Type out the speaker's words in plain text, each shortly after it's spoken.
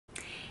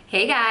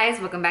Hey guys,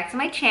 welcome back to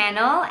my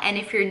channel, and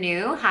if you're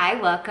new, hi,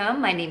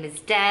 welcome. My name is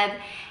Deb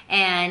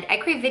and I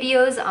create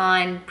videos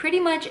on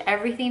pretty much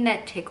everything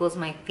that tickles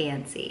my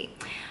fancy.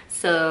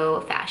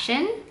 So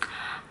fashion,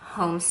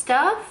 home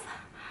stuff,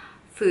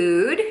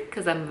 food,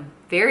 because I'm a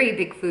very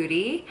big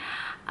foodie,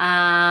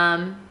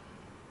 and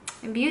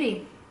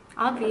beauty,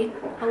 obvi,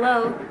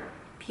 hello,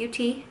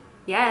 beauty,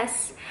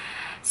 yes.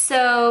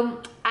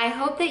 So I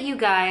hope that you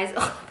guys,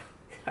 oh,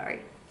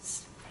 sorry.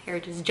 Hair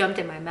just jumped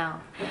in my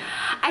mouth.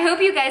 I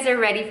hope you guys are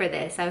ready for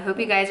this. I hope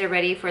you guys are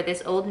ready for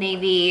this Old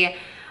Navy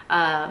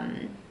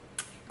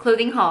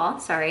clothing haul,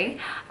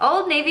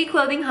 Old Navy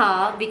clothing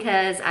haul,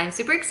 because I'm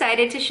super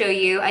excited to show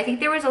you. I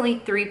think there was only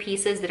 3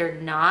 pieces that are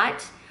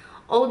not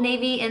Old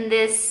Navy in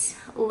this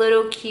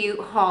little cute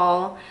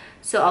haul.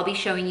 So I'll be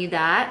showing you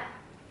that.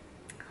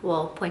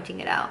 Well, pointing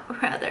it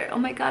out rather. Oh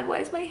my God, why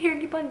does my hair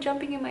keep on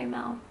jumping in my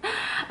mouth?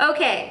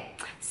 Okay,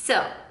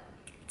 so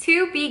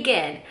to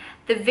begin,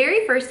 the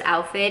very first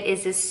outfit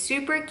is this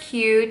super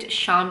cute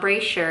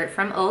chambray shirt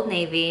from Old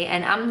Navy,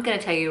 and I'm gonna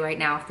tell you right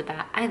now off the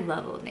bat, I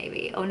love Old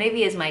Navy. Old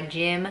Navy is my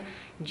gym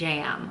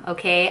jam,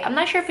 okay? I'm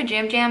not sure if a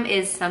gym jam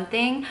is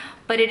something,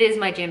 but it is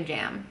my gym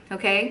jam,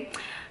 okay?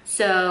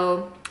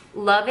 So,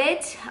 love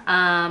it.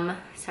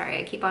 Sorry,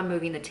 I keep on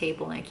moving the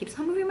table and I keep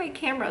on moving my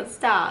camera,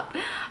 stop.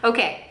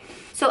 Okay,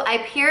 so I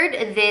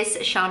paired this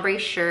chambray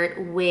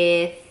shirt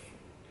with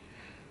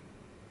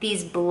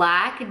these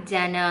black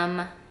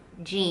denim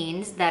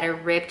jeans that are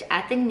ripped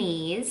at the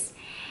knees,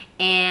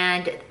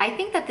 and I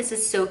think that this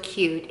is so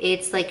cute.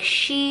 It's like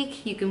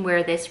chic, you can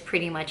wear this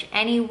pretty much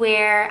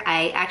anywhere.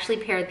 I actually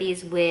paired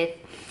these with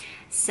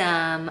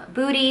some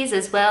booties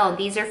as well.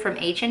 These are from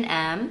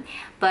H&M,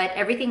 but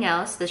everything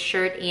else, the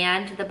shirt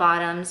and the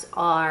bottoms,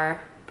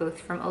 are both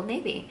from Old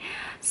Navy.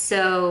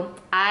 So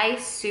I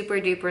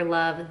super duper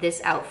love this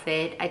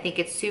outfit. I think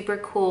it's super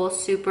cool,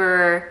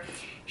 super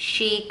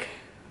chic,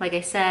 like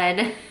I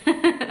said.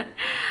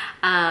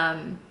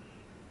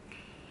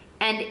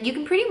 And you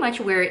can pretty much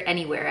wear it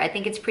anywhere. I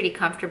think it's pretty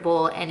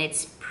comfortable and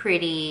it's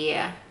pretty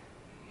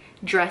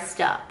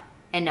dressed up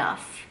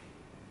enough.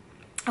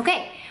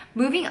 Okay,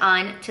 moving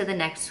on to the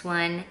next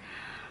one.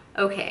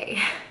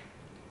 Okay,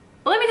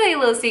 let me tell you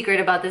a little secret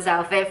about this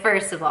outfit.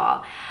 First of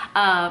all,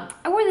 I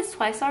wore this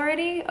twice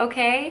already,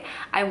 okay?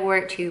 I wore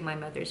it to my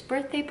mother's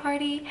birthday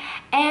party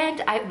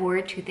and I wore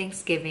it to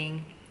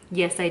Thanksgiving.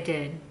 Yes, I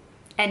did.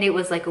 And it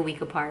was like a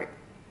week apart.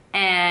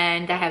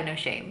 And I have no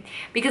shame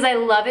because I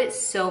love it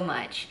so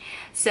much.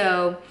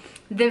 So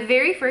the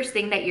very first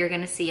thing that you're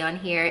gonna see on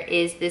here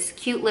is this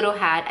cute little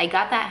hat. I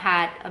got that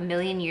hat a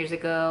million years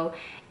ago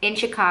in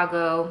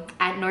Chicago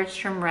at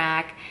Nordstrom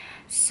Rack.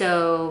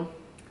 So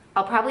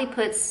I'll probably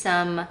put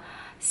some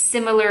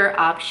similar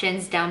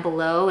options down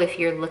below if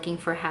you're looking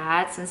for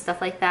hats and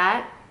stuff like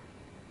that.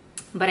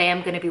 But I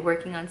am gonna be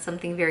working on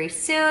something very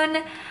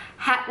soon,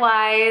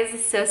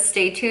 hat-wise, so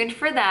stay tuned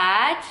for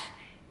that.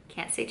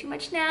 Can't say too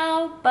much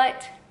now,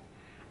 but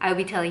I'll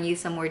be telling you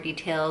some more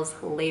details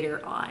later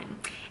on.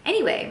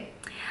 Anyway,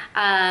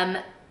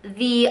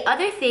 the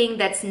other thing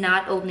that's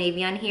not Old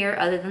Navy on here,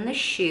 other than the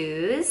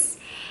shoes,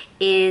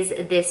 is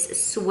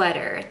this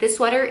sweater. This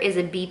sweater is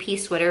a BP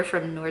sweater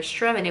from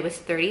Nordstrom, and it was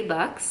 30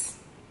 bucks.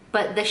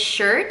 But the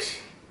shirt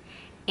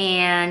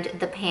and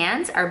the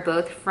pants are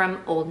both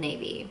from Old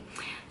Navy.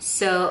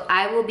 So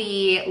I will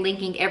be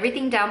linking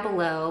everything down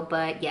below,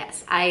 but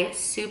yes, I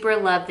super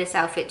love this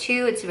outfit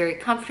too. It's very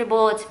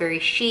comfortable, it's very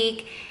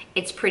chic,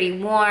 it's pretty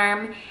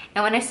warm.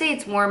 And when I say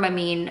it's warm, I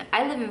mean,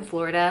 I live in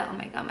Florida. Oh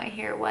my God, my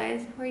hair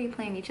was, where are you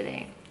playing me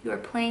today? You are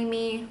playing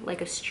me like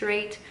a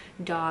straight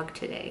dog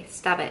today.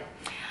 Stop it.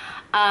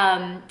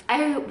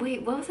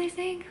 Wait, what was I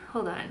saying?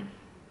 Hold on.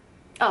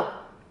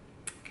 Oh,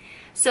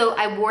 so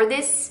I wore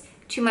this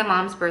to my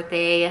mom's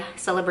birthday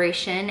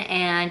celebration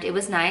and it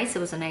was nice. It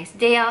was a nice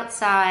day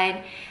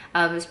outside.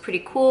 It was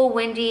pretty cool,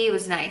 windy, it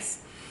was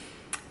nice.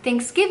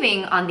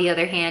 Thanksgiving, on the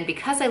other hand,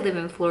 because I live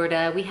in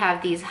Florida, we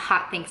have these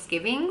hot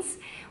Thanksgivings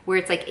where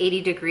it's like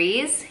 80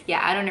 degrees. Yeah,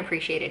 I don't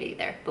appreciate it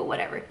either, but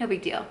whatever, no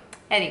big deal.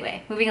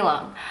 Anyway, moving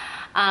along.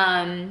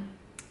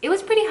 It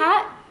was pretty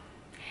hot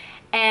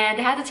and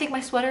I had to take my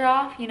sweater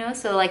off, you know?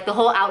 So like the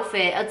whole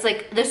outfit, it's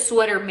like the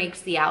sweater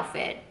makes the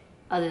outfit,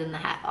 other than the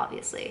hat,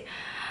 obviously.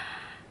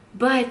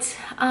 But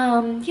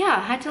yeah,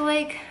 I had to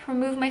like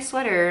remove my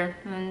sweater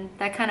and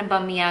that kind of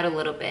bummed me out a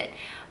little bit.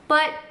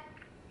 But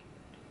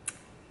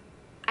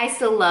I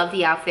still love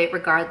the outfit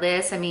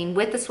regardless. I mean,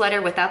 with the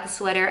sweater, without the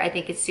sweater, I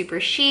think it's super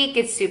chic.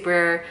 It's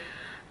super,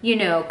 you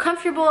know,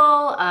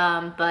 comfortable,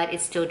 but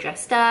it's still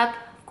dressed up.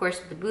 Of course,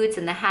 with the boots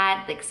and the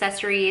hat, the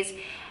accessories,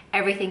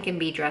 everything can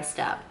be dressed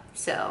up.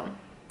 So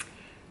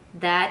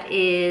that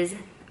is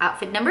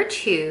outfit number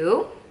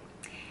 2.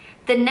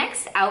 The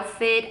next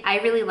outfit I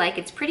really like.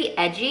 It's pretty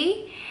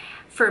edgy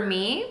for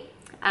me.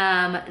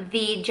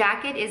 The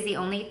jacket is the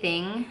only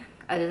thing,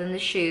 other than the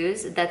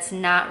shoes, that's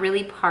not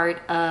really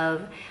part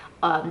of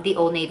the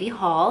Old Navy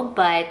haul,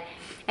 but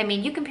I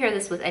mean, you can pair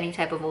this with any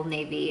type of Old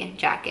Navy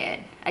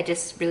jacket. I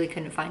just really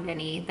couldn't find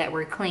any that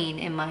were clean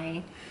in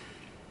my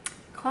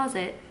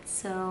closet,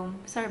 so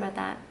sorry about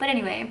that. But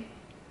anyway,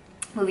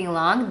 Moving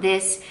along,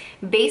 this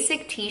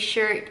basic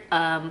t-shirt,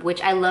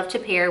 which I love to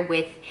pair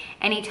with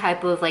any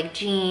type of like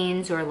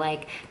jeans or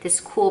like this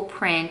cool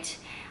print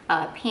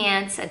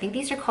pants. I think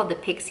these are called the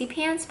Pixie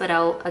pants, but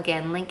I'll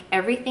again link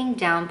everything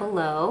down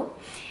below.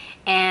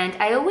 And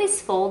I always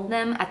fold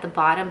them at the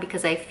bottom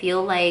because I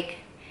feel like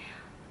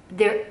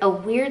they're a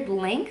weird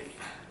length.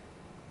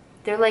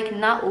 They're like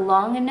not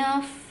long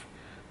enough,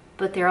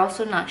 but they're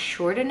also not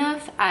short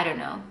enough. I don't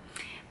know.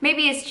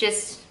 Maybe it's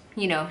just,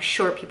 you know,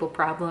 short people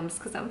problems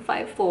because I'm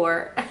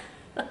 5'4".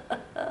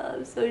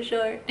 I'm so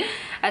short.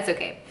 That's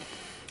okay.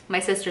 My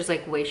sister's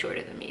like way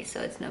shorter than me,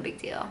 so it's no big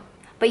deal.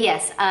 But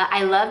yes,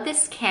 I love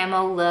this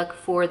camo look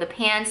for the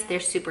pants. They're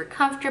super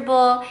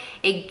comfortable.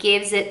 It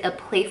gives it a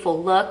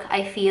playful look,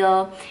 I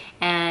feel.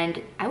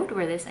 And I would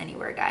wear this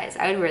anywhere, guys.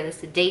 I would wear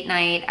this to date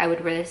night. I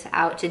would wear this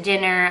out to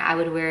dinner. I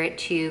would wear it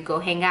to go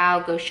hang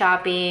out, go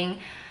shopping,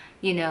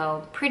 you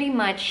know, pretty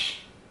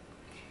much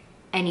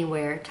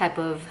anywhere type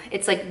of,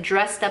 it's like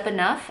dressed up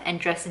enough and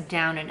dressed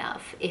down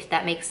enough, if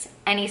that makes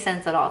any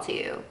sense at all to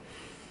you.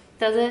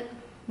 Does it?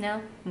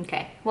 No?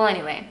 Okay. Well,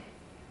 anyway.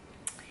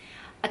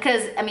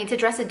 Because, I mean, to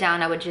dress it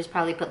down, I would just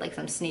probably put like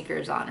some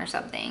sneakers on or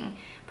something.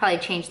 Probably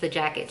change the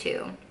jacket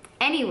too.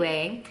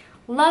 Anyway,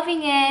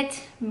 loving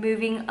it.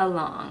 Moving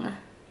along.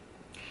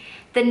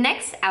 The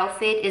next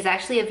outfit is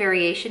actually a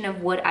variation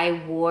of what I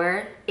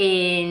wore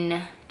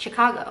in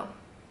Chicago.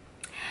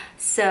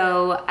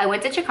 So I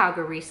went to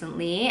Chicago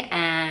recently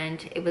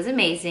and it was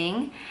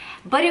amazing,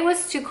 but it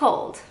was too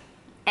cold.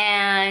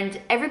 And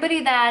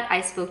everybody that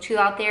I spoke to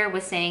out there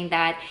was saying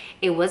that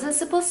it wasn't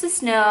supposed to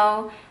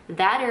snow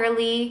that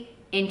early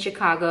in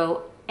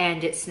Chicago,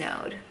 and it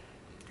snowed.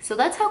 So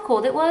that's how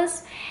cold it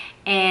was.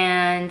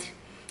 And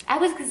I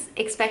was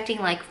expecting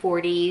like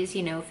 40s,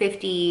 you know,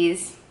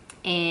 50s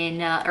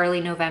in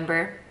early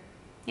November.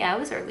 Yeah, it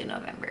was early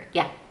November.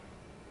 Yeah.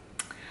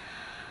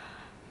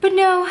 But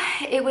no,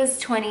 it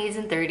was 20s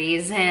and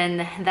 30s,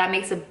 and that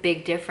makes a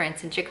big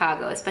difference in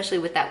Chicago, especially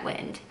with that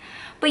wind.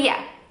 But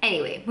yeah,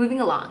 anyway, moving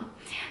along.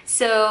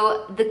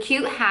 So the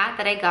cute hat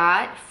that I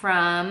got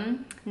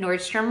from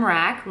Nordstrom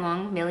Rack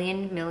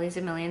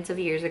millions of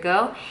years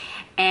ago.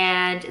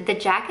 And the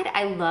jacket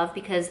I love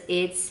because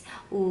it's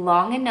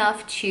long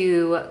enough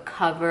to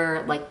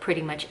cover like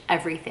pretty much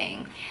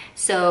everything.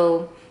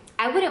 So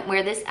I wouldn't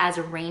wear this as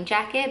a rain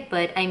jacket,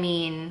 but I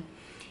mean,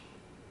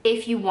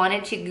 if you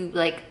wanted to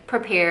like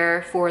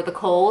prepare for the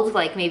cold,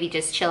 like maybe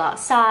just chill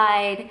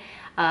outside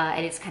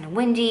and it's kind of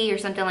windy or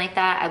something like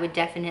that, I would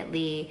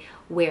definitely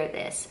wear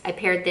this. I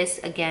paired this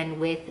again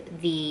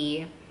with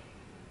the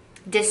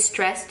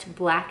distressed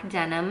black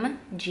denim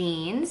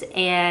jeans,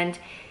 and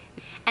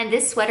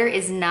this sweater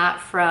is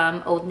not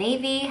from Old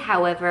Navy.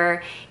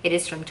 However, it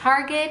is from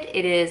Target.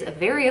 It is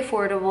very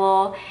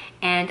affordable,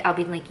 and I'll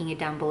be linking it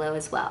down below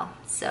as well.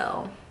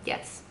 So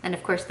yes, and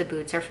of course the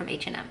boots are from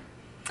H&M.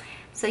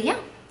 So yeah,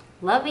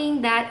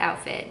 loving that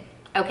outfit.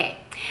 Okay,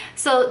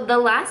 so the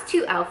last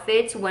two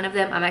outfits, one of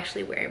them I'm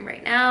actually wearing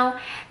right now.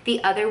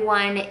 The other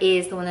one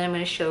is the one that I'm going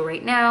to show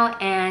right now,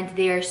 and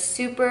they are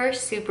super,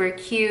 super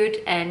cute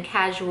and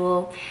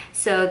casual.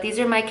 So these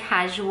are my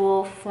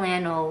casual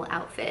flannel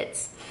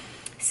outfits.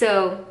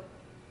 So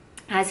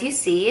as you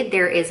see,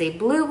 there is a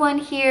blue one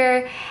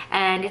here,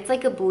 and it's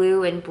like a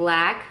blue and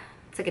black.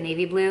 It's like a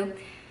navy blue.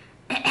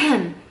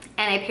 And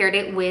I paired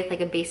it with like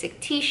a basic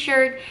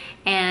t-shirt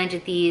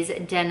and these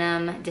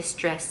denim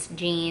distressed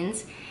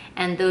jeans.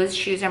 And those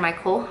shoes are my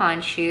Cole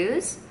Haan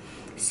shoes.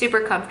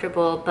 Super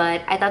comfortable,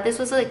 but I thought this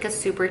was like a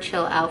super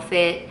chill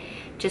outfit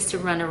just to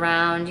run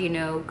around, you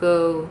know,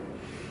 go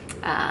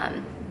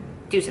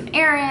do some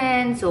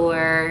errands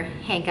or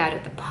hang out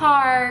at the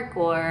park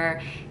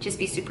or just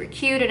be super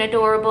cute and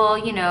adorable,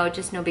 you know,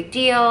 just no big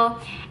deal.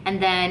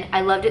 And then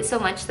I loved it so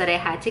much that I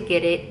had to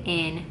get it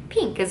in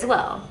pink as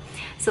well.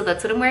 So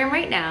that's what I'm wearing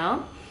right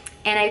now.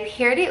 And I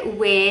paired it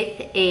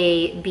with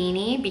a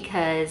beanie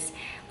because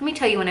let me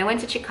tell you, when I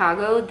went to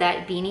Chicago,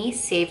 that beanie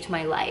saved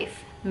my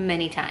life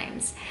many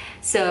times.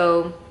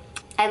 So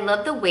I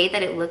love the way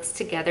that it looks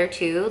together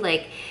too.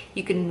 Like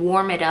you can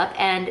warm it up,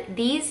 and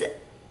these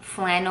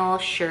flannel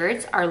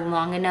shirts are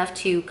long enough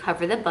to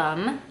cover the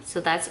bum.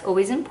 So that's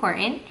always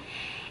important.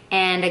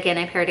 And again,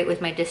 I paired it with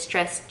my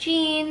distressed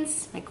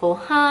jeans, my Cole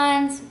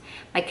Haans,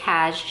 my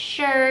cash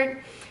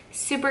shirt.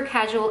 Super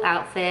casual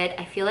outfit.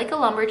 I feel like a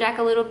lumberjack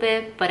a little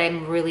bit, but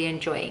I'm really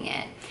enjoying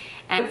it.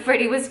 And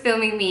Freddie was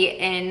filming me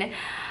in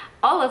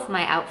all of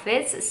my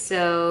outfits,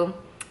 so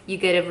you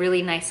get a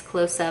really nice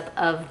close-up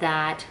of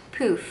that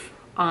poof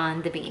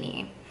on the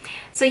beanie.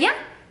 So yeah,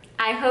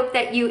 I hope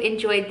that you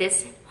enjoyed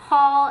this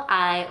haul.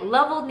 I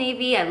love Old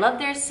Navy. I love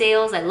their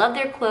sales. I love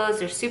their clothes.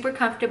 They're super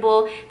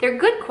comfortable. They're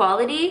good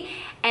quality,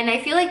 and I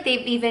feel like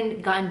they've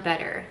even gotten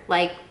better.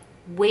 Like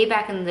way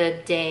back in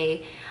the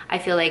day, I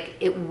feel like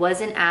it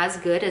wasn't as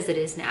good as it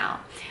is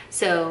now.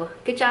 So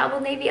good job,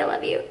 Old Navy. I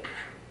love you.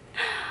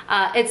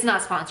 It's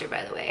not sponsored,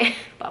 by the way.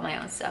 Bought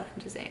my own stuff,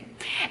 I'm just saying.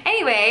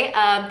 Anyway,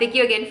 thank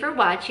you again for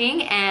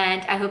watching,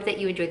 and I hope that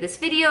you enjoyed this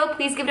video.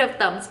 Please give it a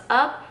thumbs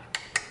up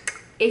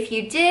if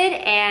you did,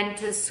 and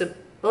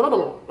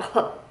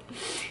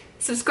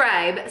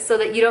subscribe so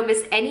that you don't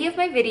miss any of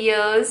my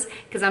videos,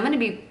 because I'm gonna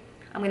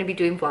be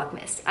doing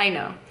Vlogmas. I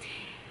know.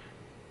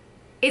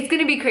 It's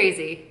gonna be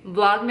crazy.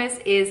 Vlogmas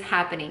is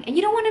happening and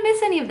you don't wanna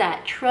miss any of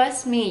that.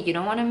 Trust me, you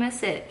don't wanna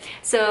miss it.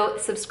 So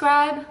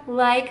subscribe,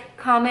 like,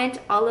 comment,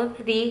 all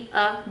of the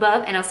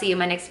above, and I'll see you in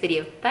my next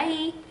video.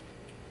 Bye.